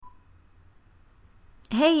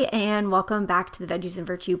Hey, and welcome back to the Veggies and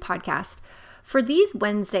Virtue podcast. For these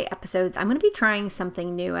Wednesday episodes, I'm going to be trying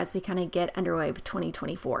something new as we kind of get underway with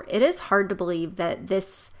 2024. It is hard to believe that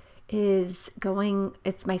it's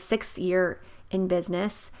my 6th year in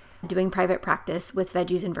business doing private practice with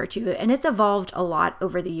Veggies and Virtue, and it's evolved a lot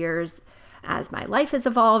over the years as my life has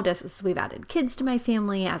evolved, as we've added kids to my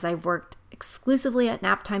family, as I've worked exclusively at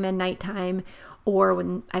nap time and nighttime, or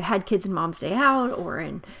when I've had kids in mom's day out or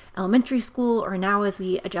in elementary school, or now as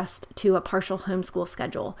we adjust to a partial homeschool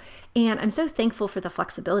schedule. And I'm so thankful for the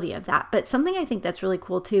flexibility of that. But something I think that's really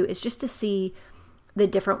cool too is just to see the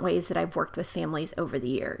different ways that I've worked with families over the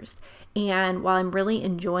years. And while I'm really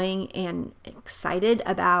enjoying and excited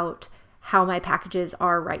about how my packages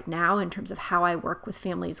are right now in terms of how I work with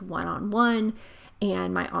families one-on-one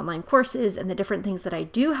and my online courses and the different things that I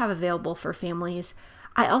do have available for families,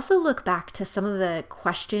 I also look back to some of the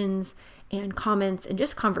questions and comments and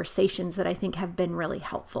just conversations that I think have been really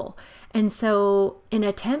helpful. And so in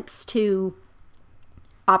attempts to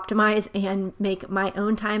optimize and make my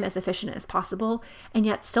own time as efficient as possible, and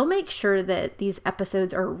yet still make sure that these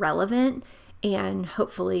episodes are relevant and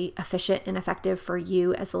hopefully efficient and effective for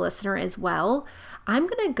you as a listener as well, I'm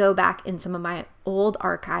going to go back in some of my old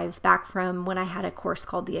archives back from when I had a course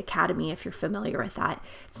called The Academy, if you're familiar with that.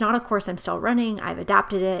 It's not a course I'm still running. I've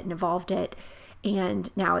adapted it and evolved it.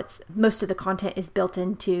 And now most of the content is built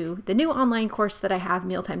into the new online course that I have,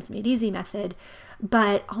 Mealtimes Made Easy Method.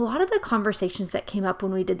 But a lot of the conversations that came up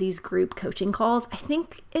when we did these group coaching calls, I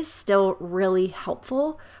think is still really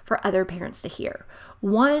helpful for other parents to hear.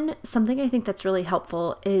 Something I think that's really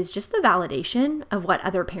helpful is just the validation of what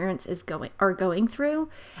other parents are going through.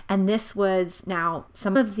 And this was now,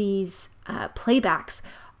 some of these playbacks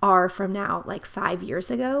are from now like 5 years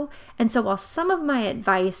ago. And so while some of my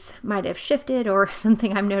advice might have shifted or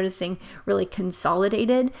something I'm noticing really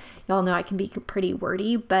consolidated, y'all know I can be pretty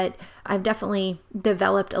wordy, but I've definitely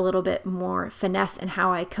developed a little bit more finesse in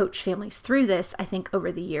how I coach families through this, I think,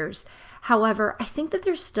 over the years. However, I think that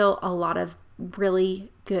there's still a lot of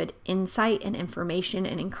really good insight and information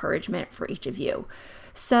and encouragement for each of you.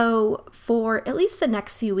 So for at least the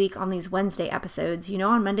next few weeks on these Wednesday episodes,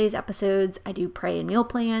 on Monday's episodes, I do pray and meal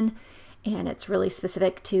plan, and it's really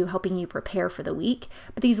specific to helping you prepare for the week.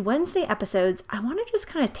 But these Wednesday episodes, I want to just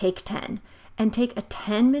kind of take 10 and take a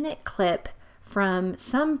 10-minute clip from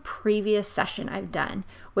some previous session I've done.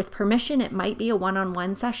 With permission, it might be a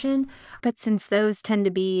one-on-one session, but since those tend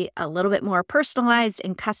to be a little bit more personalized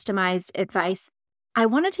and customized advice, I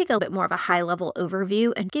want to take a bit more of a high-level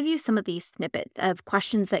overview and give you some of these snippets of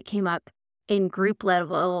questions that came up in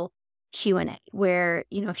group-level Q&A, where,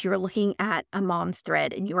 if you were looking at a mom's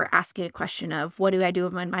thread and you were asking a question of, what do I do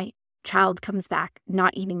when my child comes back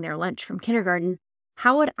not eating their lunch from kindergarten?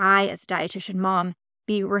 How would I, as a dietitian mom,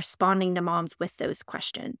 be responding to moms with those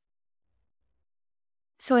questions?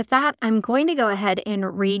 So with that, I'm going to go ahead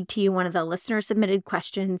and read to you one of the listener-submitted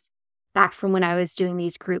questions back from when I was doing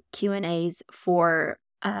these group Q&As for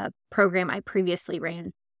a program I previously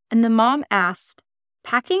ran. And the mom asked,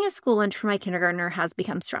 packing a school lunch for my kindergartner has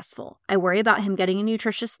become stressful. I worry about him getting a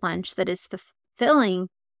nutritious lunch that is fulfilling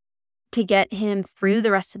to get him through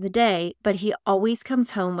the rest of the day, but he always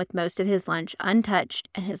comes home with most of his lunch untouched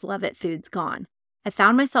and his love-it foods gone. I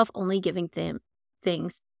found myself only giving them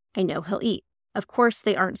things I know he'll eat. Of course,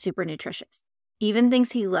 they aren't super nutritious. Even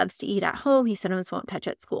things he loves to eat at home, he sometimes won't touch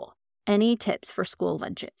at school. Any tips for school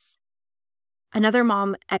lunches? Another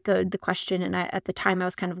mom echoed the question, and at the time I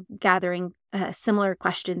was kind of gathering similar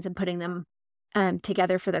questions and putting them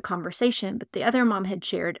together for the conversation. But the other mom had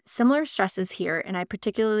shared similar stresses here, and I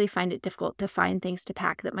particularly find it difficult to find things to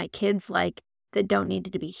pack that my kids like that don't need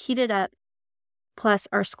to be heated up. Plus,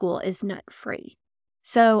 our school is nut-free.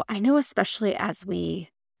 So I know, especially as we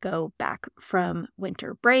go back from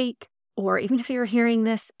winter break, or even if you're hearing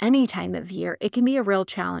this any time of year, it can be a real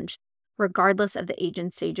challenge, regardless of the age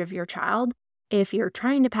and stage of your child. If you're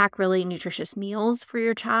trying to pack really nutritious meals for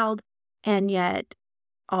your child, and yet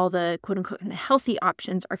all the quote-unquote healthy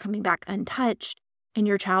options are coming back untouched, and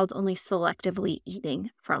your child's only selectively eating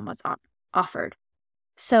from what's offered.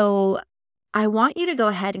 So I want you to go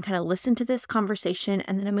ahead and kind of listen to this conversation,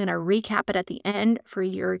 and then I'm going to recap it at the end for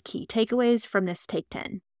your key takeaways from this Take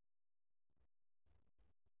 10.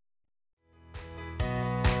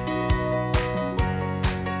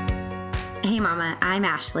 Hey Mama, I'm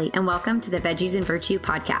Ashley, and welcome to the Veggies and Virtue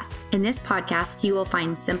podcast. In this podcast, you will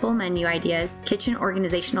find simple menu ideas, kitchen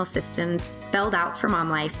organizational systems spelled out for mom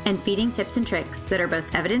life, and feeding tips and tricks that are both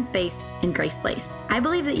evidence-based and grace-laced. I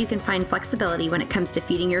believe that you can find flexibility when it comes to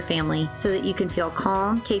feeding your family so that you can feel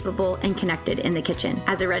calm, capable, and connected in the kitchen.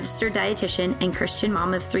 As a registered dietitian and Christian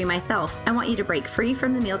mom of 3 myself, I want you to break free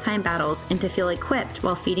from the mealtime battles and to feel equipped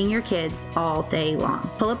while feeding your kids all day long.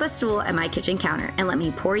 Pull up a stool at my kitchen counter and let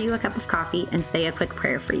me pour you a cup of coffee and say a quick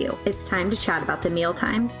prayer for you. It's time to chat about the meal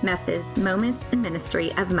times, messes, moments, and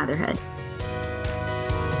ministry of motherhood.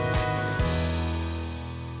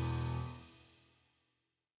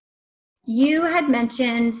 You had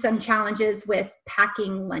mentioned some challenges with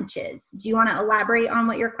packing lunches. Do you want to elaborate on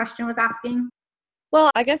what your question was asking? Well,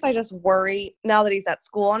 I guess I just worry now that he's at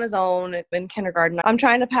school on his own in kindergarten. I'm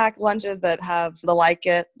trying to pack lunches that have the like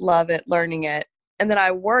it, love it, learning it. And then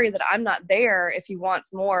I worry that I'm not there if he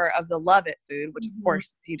wants more of the love it food, which of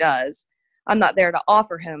course he does. I'm not there to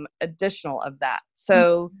offer him additional of that.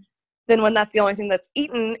 So then when that's the only thing that's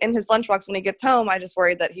eaten in his lunchbox when he gets home, I just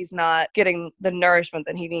worry that he's not getting the nourishment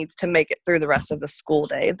that he needs to make it through the rest of the school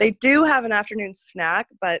day. They do have an afternoon snack,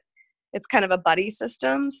 but it's kind of a buddy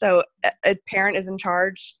system. So a parent is in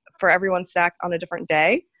charge for everyone's snack on a different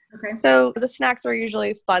day. Okay. So the snacks are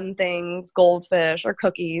usually fun things, goldfish or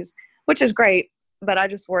cookies, which is great. But I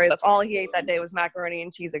just worry if all he ate that day was macaroni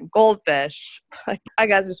and cheese and goldfish, I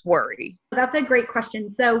guess just worry. That's a great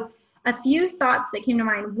question. So a few thoughts that came to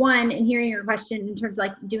mind. One, in hearing your question in terms of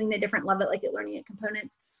like doing the different love it, like it, learning it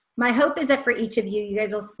components. My hope is that for each of you, you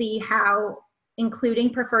guys will see how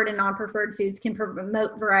including preferred and non-preferred foods can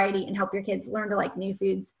promote variety and help your kids learn to like new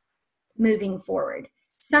foods moving forward.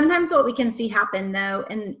 Sometimes what we can see happen though,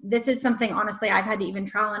 and this is something honestly I've had to even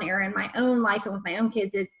trial and error in my own life and with my own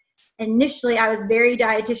kids, is initially I was very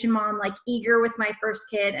dietitian mom, like eager with my first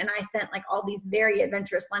kid. And I sent like all these very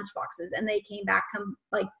adventurous lunch boxes and they came back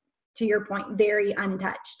like to your point, very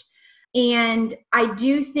untouched. And I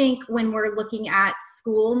do think when we're looking at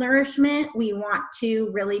school nourishment, we want to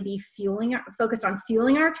really be focused on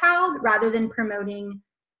fueling our child rather than promoting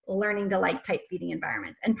learning to like type feeding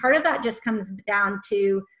environments. And part of that just comes down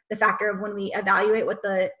to the factor of when we evaluate what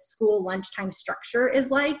the school lunchtime structure is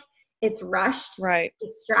like. It's rushed, right?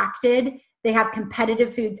 Distracted. They have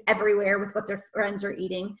competitive foods everywhere with what their friends are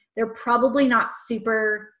eating. They're probably not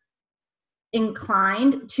super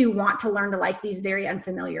inclined to want to learn to like these very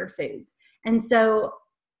unfamiliar foods. And so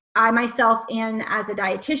I myself, and as a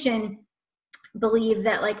dietitian, believe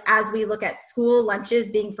that like as we look at school lunches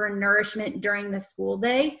being for nourishment during the school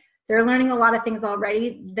day, they're learning a lot of things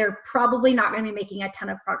already. They're probably not going to be making a ton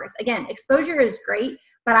of progress. Again, exposure is great,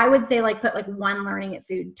 but I would say like put like one learning it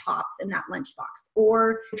food tops in that lunchbox,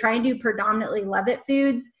 or try and do predominantly love it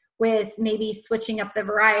foods with maybe switching up the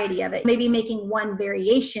variety of it, maybe making one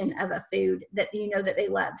variation of a food that you know that they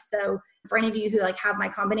love. So for any of you who like have my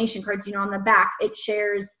combination cards, you know, on the back, it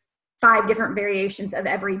shares 5 different variations of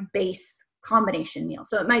every base combination meal.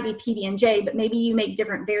 So it might be PB&J, but maybe you make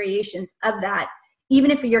different variations of that. Even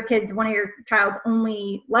if your kids, one of your child's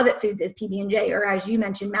only love it foods is PB&J, or as you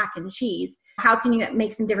mentioned, mac and cheese, how can you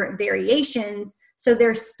make some different variations so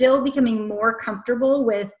they're still becoming more comfortable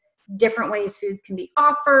with different ways foods can be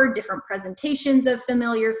offered, different presentations of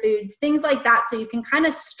familiar foods, things like that. So you can kind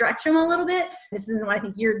of stretch them a little bit. This isn't what I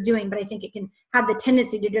think you're doing, but I think it can have the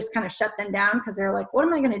tendency to just kind of shut them down because they're like, what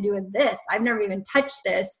am I going to do with this? I've never even touched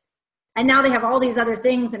this. And now they have all these other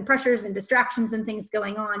things and pressures and distractions and things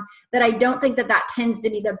going on that I don't think that tends to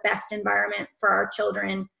be the best environment for our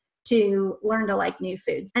children to learn to like new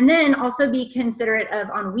foods. And then also be considerate of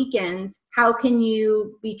on weekends, how can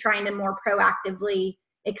you be trying to more proactively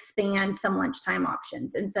expand some lunchtime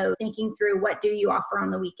options? And so thinking through what do you offer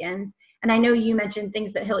on the weekends? And I know you mentioned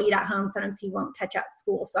things that he'll eat at home. Sometimes he won't touch at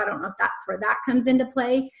school. So I don't know if that's where that comes into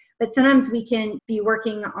play, but sometimes we can be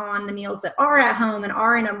working on the meals that are at home and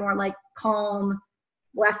are in a more like calm,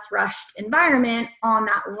 less rushed environment on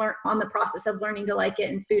that on the process of learning to like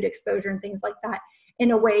it and food exposure and things like that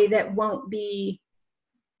in a way that won't be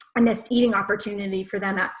a missed eating opportunity for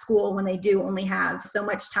them at school when they do only have so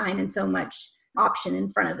much time and so much option in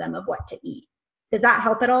front of them of what to eat. Does that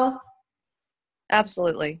help at all?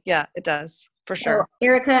 Absolutely. Yeah, it does. For sure. So,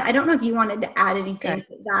 Erica, I don't know if you wanted to add anything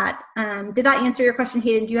to that. Did that answer your question,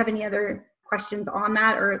 Hayden? Do you have any other questions on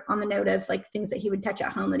that, or on the note of like things that he would touch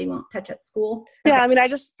at home that he won't touch at school? Yeah, okay. I mean, I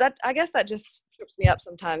guess that just trips me up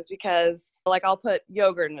sometimes because like I'll put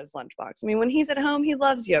yogurt in his lunchbox. I mean, when he's at home, he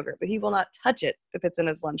loves yogurt, but he will not touch it if it's in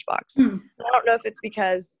his lunchbox. I don't know if it's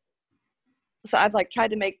because so I've like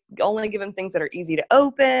tried to only give him things that are easy to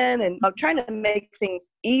open, and I'm trying to make things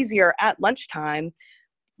easier at lunchtime.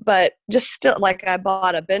 But just still, like, I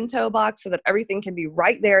bought a bento box so that everything can be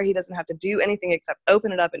right there. He doesn't have to do anything except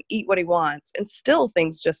open it up and eat what he wants. And still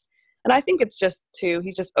things just, and I think it's just too,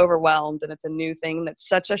 he's just overwhelmed and it's a new thing that's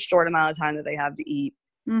such a short amount of time that they have to eat.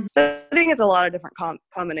 Mm-hmm. So I think it's a lot of different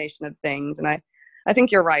combination of things. And I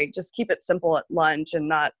think you're right. Just keep it simple at lunch and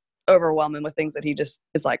not overwhelm him with things that he just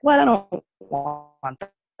is like, what? I don't want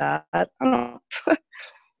that. I don't.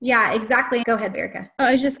 Yeah, exactly. Go ahead, Erica. Oh,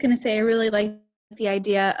 I was just going to say, I really like the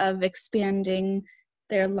idea of expanding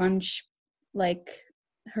their lunch, like,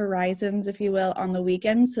 horizons, if you will, on the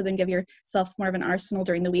weekends. So then give yourself more of an arsenal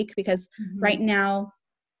during the week, because right now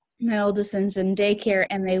my oldest is in daycare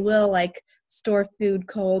and they will like store food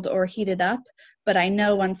cold or heat it up. But I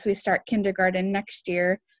know once we start kindergarten next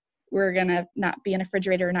year, we're going to not be in a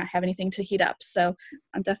refrigerator or not have anything to heat up. So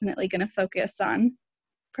I'm definitely going to focus on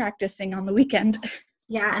practicing on the weekend.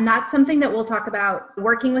 Yeah, and that's something that we'll talk about,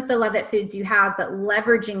 working with the Love It foods you have, but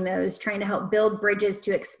leveraging those, trying to help build bridges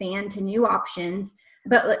to expand to new options.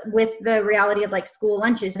 But with the reality of like school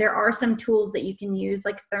lunches, there are some tools that you can use,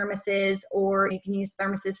 like thermoses, or you can use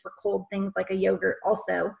thermoses for cold things like a yogurt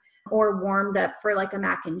also, or warmed up for like a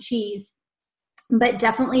mac and cheese. But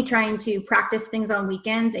definitely trying to practice things on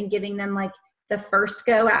weekends and giving them like the first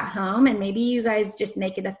go at home. And maybe you guys just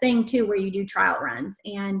make it a thing too, where you do trial runs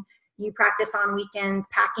and you practice on weekends,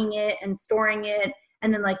 packing it and storing it,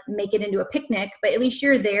 and then like make it into a picnic. But at least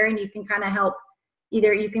you're there and you can kind of help,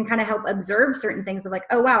 either you can kind of help observe certain things of like,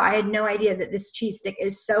 oh, wow, I had no idea that this cheese stick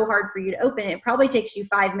is so hard for you to open. It probably takes you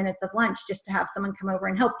 5 minutes of lunch just to have someone come over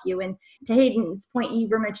and help you. And to Hayden's point, you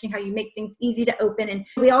were mentioning how you make things easy to open. And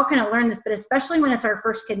we all kind of learn this, but especially when it's our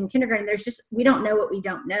first kid in kindergarten, we don't know what we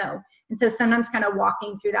don't know. And so sometimes kind of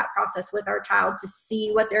walking through that process with our child to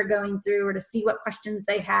see what they're going through, or to see what questions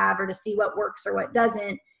they have, or to see what works or what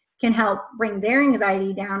doesn't, can help bring their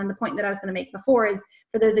anxiety down. And the point that I was going to make before is,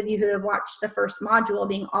 for those of you who have watched the first module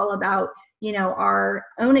being all about, our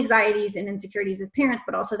own anxieties and insecurities as parents,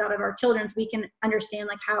 but also that of our children's, we can understand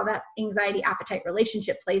like how that anxiety appetite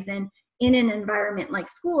relationship plays in an environment like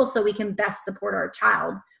school, so we can best support our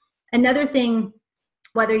child. Another thing,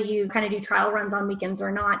 whether you kind of do trial runs on weekends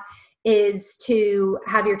or not, is to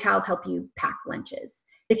have your child help you pack lunches.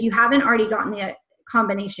 If you haven't already gotten the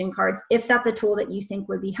combination cards, if that's a tool that you think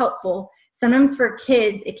would be helpful, sometimes for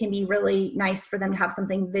kids, it can be really nice for them to have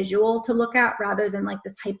something visual to look at rather than like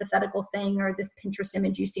this hypothetical thing or this Pinterest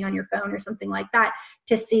image you see on your phone or something like that,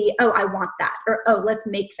 to see, oh, I want that, or oh, let's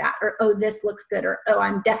make that, or oh, this looks good, or oh,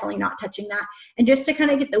 I'm definitely not touching that. And just to kind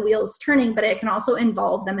of get the wheels turning, but it can also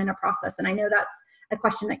involve them in a process. And I know that's a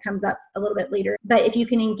question that comes up a little bit later. But if you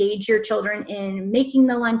can engage your children in making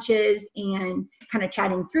the lunches and kind of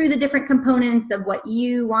chatting through the different components of what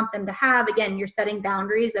you want them to have, again, you're setting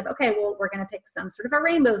boundaries of, okay, well, we're going to pick some sort of a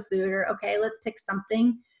rainbow food, or okay, let's pick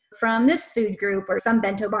something from this food group, or some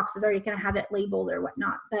bento boxes already going to have it labeled or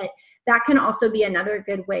whatnot. But that can also be another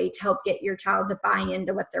good way to help get your child to buy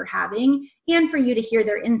into what they're having, and for you to hear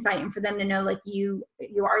their insight, and for them to know like you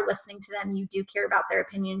are listening to them, you do care about their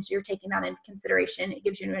opinions, you're taking that into consideration. It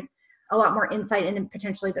gives you a lot more insight into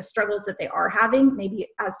potentially the struggles that they are having, maybe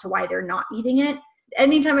as to why they're not eating it.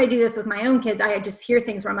 Anytime I do this with my own kids, I just hear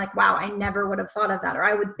things where I'm like, wow, I never would have thought of that. Or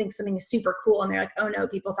I would think something is super cool, and they're like, oh no,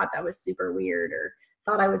 people thought that was super weird, or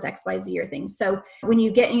thought I was XYZ or things. So when you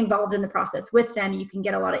get involved in the process with them, you can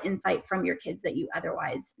get a lot of insight from your kids that you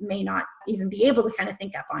otherwise may not even be able to kind of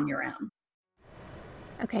think up on your own.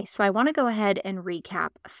 Okay, so I want to go ahead and recap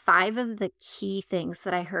 5 of the key things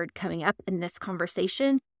that I heard coming up in this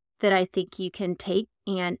conversation that I think you can take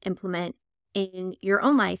and implement in your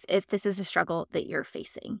own life if this is a struggle that you're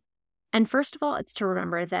facing. And first of all, it's to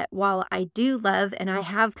remember that while I do love, and I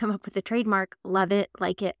have come up with the trademark, love it,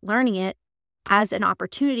 like it, learning it, as an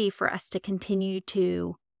opportunity for us to continue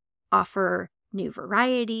to offer new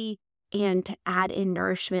variety and to add in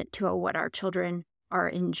nourishment to what our children are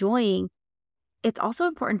enjoying, it's also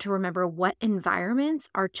important to remember what environments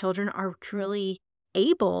our children are truly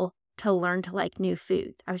able to learn to like new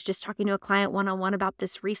foods. I was just talking to a client one-on-one about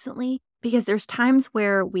this recently, because there's times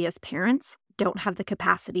where we as parents don't have the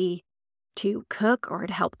capacity to cook or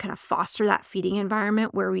to help kind of foster that feeding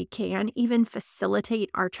environment where we can even facilitate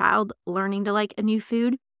our child learning to like a new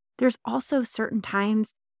food. There's also certain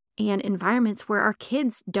times and environments where our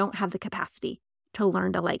kids don't have the capacity to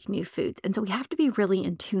learn to like new foods. And so we have to be really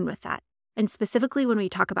in tune with that. And specifically when we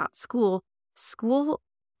talk about school,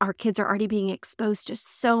 our kids are already being exposed to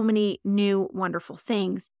so many new wonderful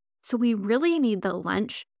things. So we really need the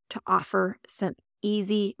lunch to offer some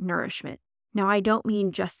easy nourishment. Now, I don't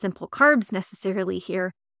mean just simple carbs necessarily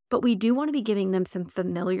here, but we do want to be giving them some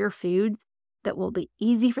familiar foods that will be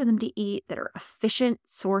easy for them to eat, that are efficient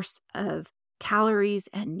source of calories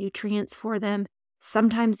and nutrients for them.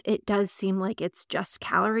 Sometimes it does seem like it's just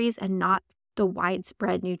calories and not the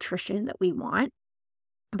widespread nutrition that we want.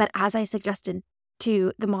 But as I suggested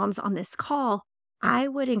to the moms on this call, I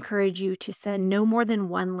would encourage you to send no more than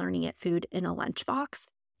one Learning It food in a lunchbox.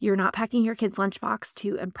 You're not packing your kid's lunchbox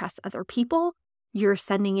to impress other people. You're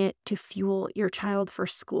sending it to fuel your child for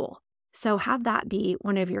school. So have that be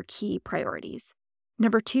one of your key priorities.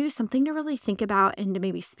 Number 2, something to really think about and to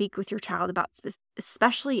maybe speak with your child about,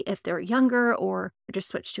 especially if they're younger or just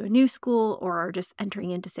switched to a new school or are just entering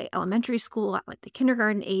into, say, elementary school at like the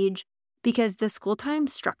kindergarten age, because the school time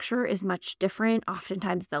structure is much different.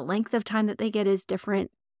 Oftentimes the length of time that they get is different.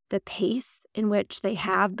 The pace in which they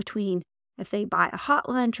have between if they buy a hot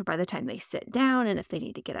lunch or by the time they sit down, and if they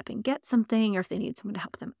need to get up and get something, or if they need someone to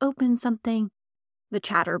help them open something, the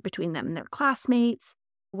chatter between them and their classmates,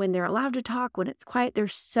 when they're allowed to talk, when it's quiet.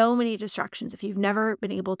 There's so many distractions. If you've never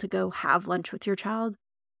been able to go have lunch with your child,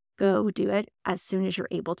 go do it as soon as you're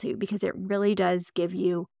able to, because it really does give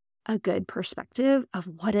you a good perspective of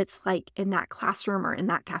what it's like in that classroom or in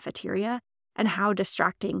that cafeteria and how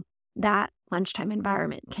distracting that lunchtime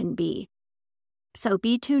environment can be. So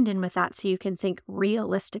be tuned in with that so you can think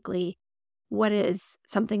realistically what is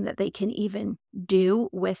something that they can even do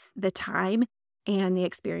with the time and the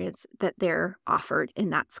experience that they're offered in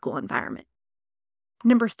that school environment.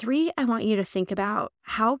 Number 3, I want you to think about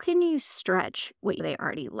how can you stretch what they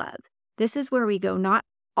already love. This is where we go not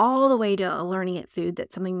all the way to a Learning It food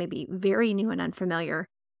that's something maybe very new and unfamiliar,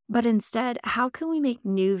 but instead, how can we make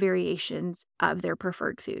new variations of their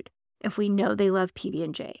preferred food? If we know they love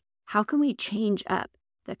PB&J, how can we change up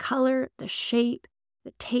the color, the shape,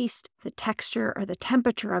 the taste, the texture, or the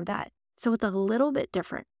temperature of that so it's a little bit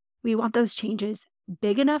different? We want those changes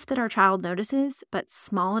big enough that our child notices, but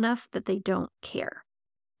small enough that they don't care.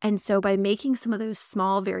 And so by making some of those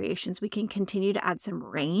small variations, we can continue to add some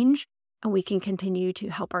range, and we can continue to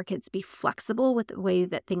help our kids be flexible with the way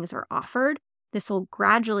that things are offered. This will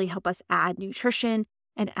gradually help us add nutrition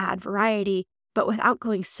and add variety, but without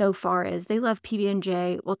going so far as they love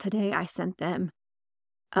PB&J. Well, today I sent them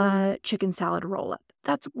a chicken salad roll-up.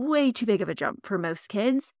 That's way too big of a jump for most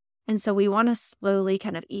kids. And so we want to slowly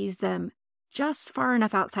kind of ease them just far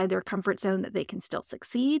enough outside their comfort zone that they can still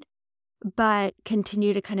succeed, but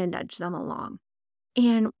continue to kind of nudge them along.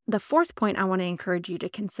 And the 4th point I want to encourage you to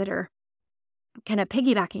consider, kind of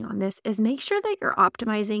piggybacking on this, is make sure that you're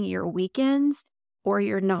optimizing your weekends or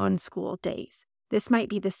your non-school days. This might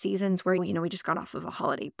be the seasons where, we just got off of a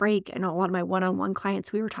holiday break. I know a lot of my one-on-one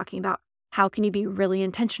clients, we were talking about how can you be really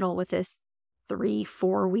intentional with this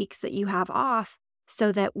 3-4 weeks that you have off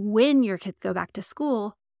so that when your kids go back to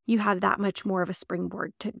school, you have that much more of a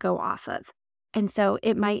springboard to go off of. And so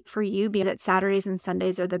it might for you be that Saturdays and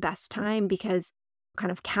Sundays are the best time because kind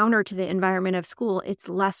of counter to the environment of school, it's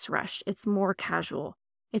less rushed, it's more casual,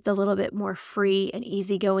 it's a little bit more free and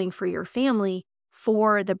easygoing for your family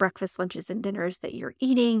for the breakfast, lunches, and dinners that you're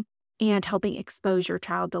eating and helping expose your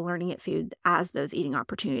child to Learning It food as those eating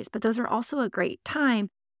opportunities. But those are also a great time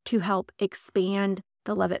to help expand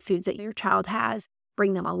the Love It foods that your child has,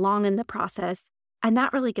 bring them along in the process. And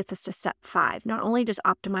that really gets us to step 5, not only just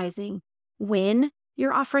optimizing when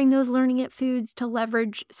you're offering those Learning It foods to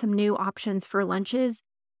leverage some new options for lunches,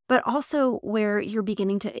 but also where you're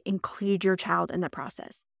beginning to include your child in the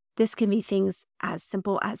process. This can be things as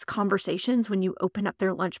simple as conversations when you open up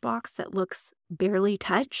their lunchbox that looks barely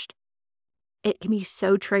touched. It can be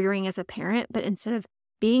so triggering as a parent, but instead of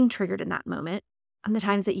being triggered in that moment, on the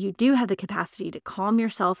times that you do have the capacity to calm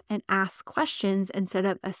yourself and ask questions instead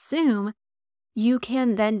of assume, you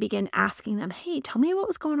can then begin asking them, hey, tell me what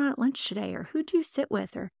was going on at lunch today, or who do you sit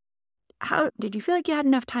with, or how did you feel like you had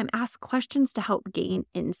enough time? Ask questions to help gain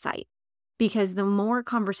insight, because the more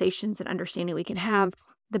conversations and understanding we can have,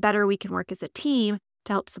 the better we can work as a team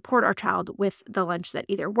to help support our child with the lunch that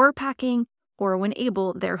either we're packing or when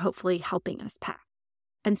able, they're hopefully helping us pack.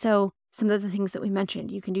 And so some of the things that we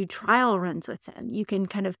mentioned, you can do trial runs with them. You can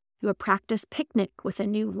kind of do a practice picnic with a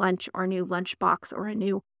new lunch or a new lunchbox or a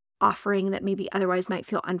new offering that maybe otherwise might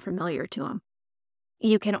feel unfamiliar to them.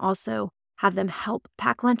 You can also have them help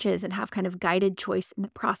pack lunches and have kind of guided choice in the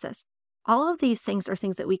process. All of these things are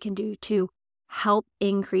things that we can do to help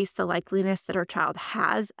increase the likeliness that our child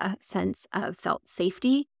has a sense of felt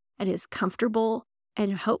safety and is comfortable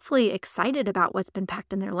and hopefully excited about what's been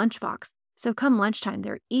packed in their lunchbox. So come lunchtime,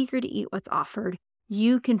 they're eager to eat what's offered.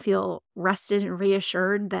 You can feel rested and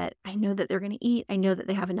reassured that I know that they're going to eat. I know that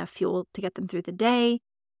they have enough fuel to get them through the day.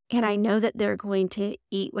 And I know that they're going to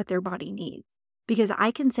eat what their body needs. Because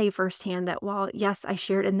I can say firsthand that while, yes, I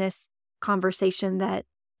shared in this conversation that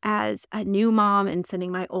as a new mom and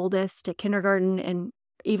sending my oldest to kindergarten, and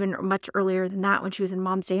even much earlier than that when she was in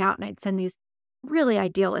Mom's Day Out, and I'd send these really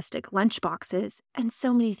idealistic lunch boxes, and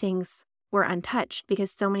so many things were untouched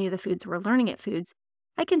because so many of the foods were learning it foods.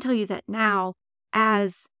 I can tell you that now,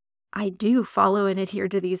 as I do follow and adhere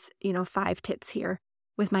to these, 5 tips here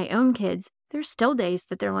with my own kids, there's still days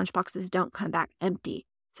that their lunch boxes don't come back empty.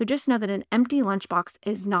 So just know that an empty lunchbox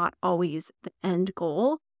is not always the end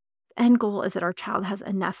goal. The end goal is that our child has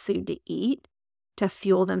enough food to eat to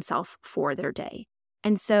fuel themselves for their day.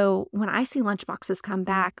 And so when I see lunchboxes come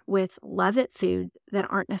back with love it food that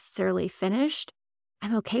aren't necessarily finished,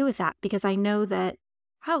 I'm okay with that because I know that,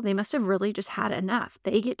 they must have really just had enough.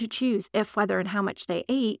 They get to choose if, whether, and how much they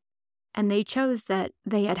ate, and they chose that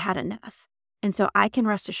they had had enough. And so I can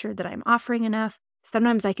rest assured that I'm offering enough.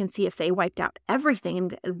 Sometimes I can see if they wiped out everything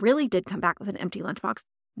and really did come back with an empty lunchbox.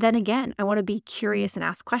 Then again, I want to be curious and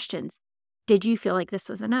ask questions. Did you feel like this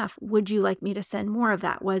was enough? Would you like me to send more of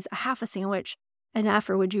that? Was a half a sandwich enough,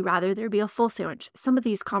 or would you rather there be a full sandwich? Some of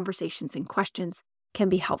these conversations and questions can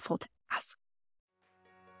be helpful to ask.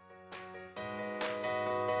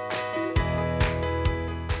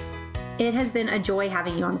 It has been a joy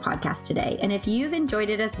having you on the podcast today. And if you've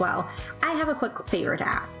enjoyed it as well, I have a quick favor to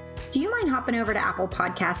ask. Do you mind hopping over to Apple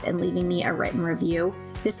Podcasts and leaving me a written review?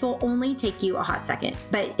 This will only take you a hot second,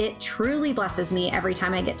 but it truly blesses me every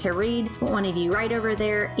time I get to read what one of you write over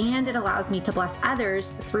there, and it allows me to bless others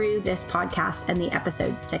through this podcast and the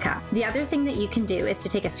episodes to come. The other thing that you can do is to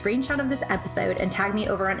take a screenshot of this episode and tag me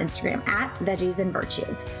over on Instagram at Veggies and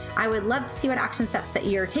Virtue. I would love to see what action steps that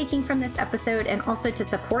you're taking from this episode, and also to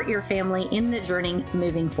support your family in the journey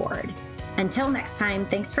moving forward. Until next time,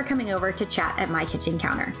 thanks for coming over to chat at my kitchen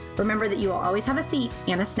counter. Remember that you will always have a seat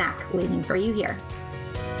and a snack waiting for you here.